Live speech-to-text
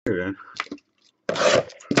then.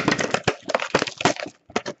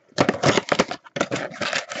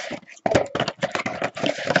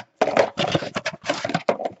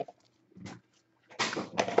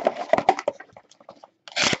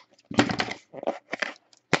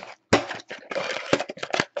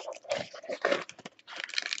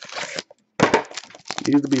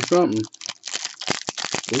 Needs to be something.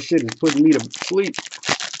 This shit is putting me to sleep.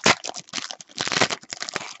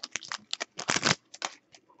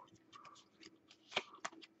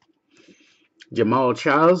 Jamal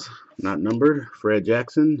Charles, not numbered. Fred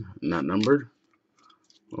Jackson, not numbered.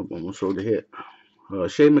 Oh, almost showed the hit.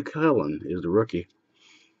 Shea McClellan is the rookie.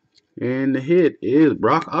 And the hit is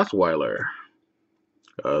Brock Osweiler.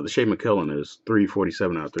 The Shea McClellan is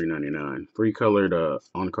 347 out of 399. Free colored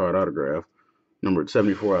on-card autograph. Numbered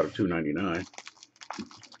 74 out of 299.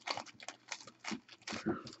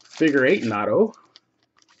 Figure 8 auto.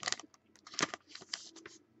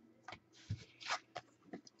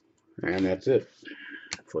 And that's it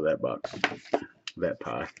for that box. That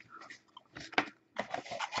pie.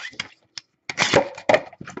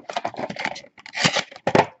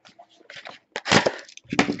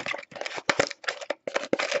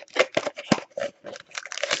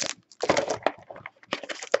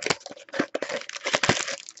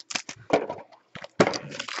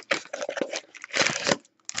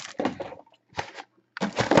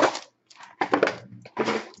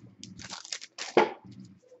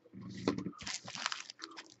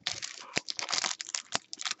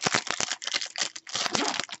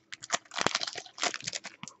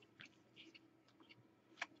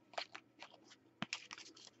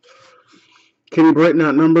 Kenny Britt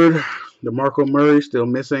not numbered. DeMarco Murray still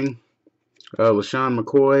missing. LaShawn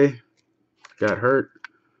McCoy got hurt.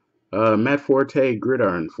 Matt Forte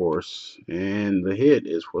Gridiron Force. And the hit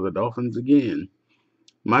is for the Dolphins again.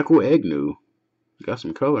 Michael Agnew. Got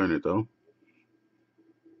some color in it though.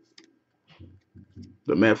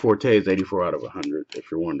 The Matt Forte is 84 out of 100 if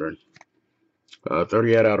you're wondering.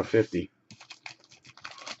 38 out of 50.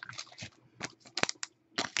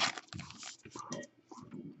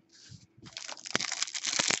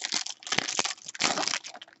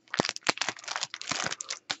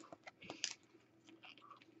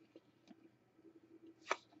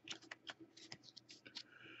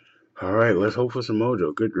 All right, let's hope for some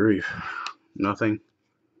mojo. Good grief. Nothing.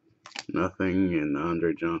 Nothing. And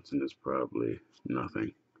Andre Johnson is probably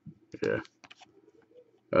nothing. Yeah.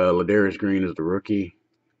 Ladarius Green is the rookie.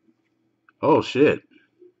 Oh, shit.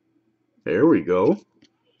 There we go.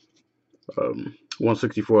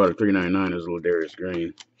 164 out of 399 is Ladarius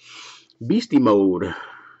Green. Beastie Mode.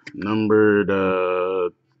 Numbered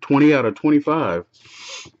 20 out of 25.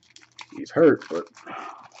 He's hurt, but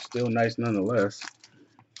still nice nonetheless.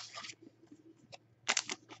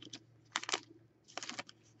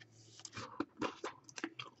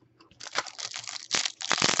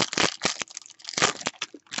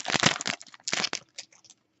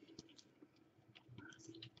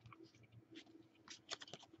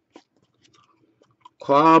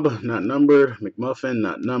 Klobb, not numbered. McMuffin,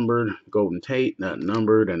 not numbered. Golden Tate, not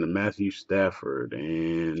numbered. And the Matthew Stafford.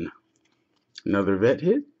 And another vet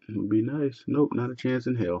hit would be nice. Nope, not a chance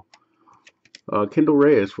in hell. Kendall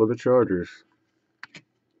Reyes for the Chargers.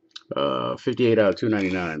 58 out of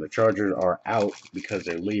 299. The Chargers are out because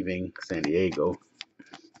they're leaving San Diego.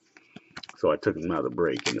 So I took them out of the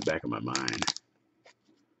break in the back of my mind.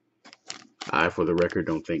 I, for the record,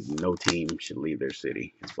 don't think no team should leave their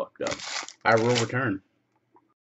city. It's fucked up. I will return.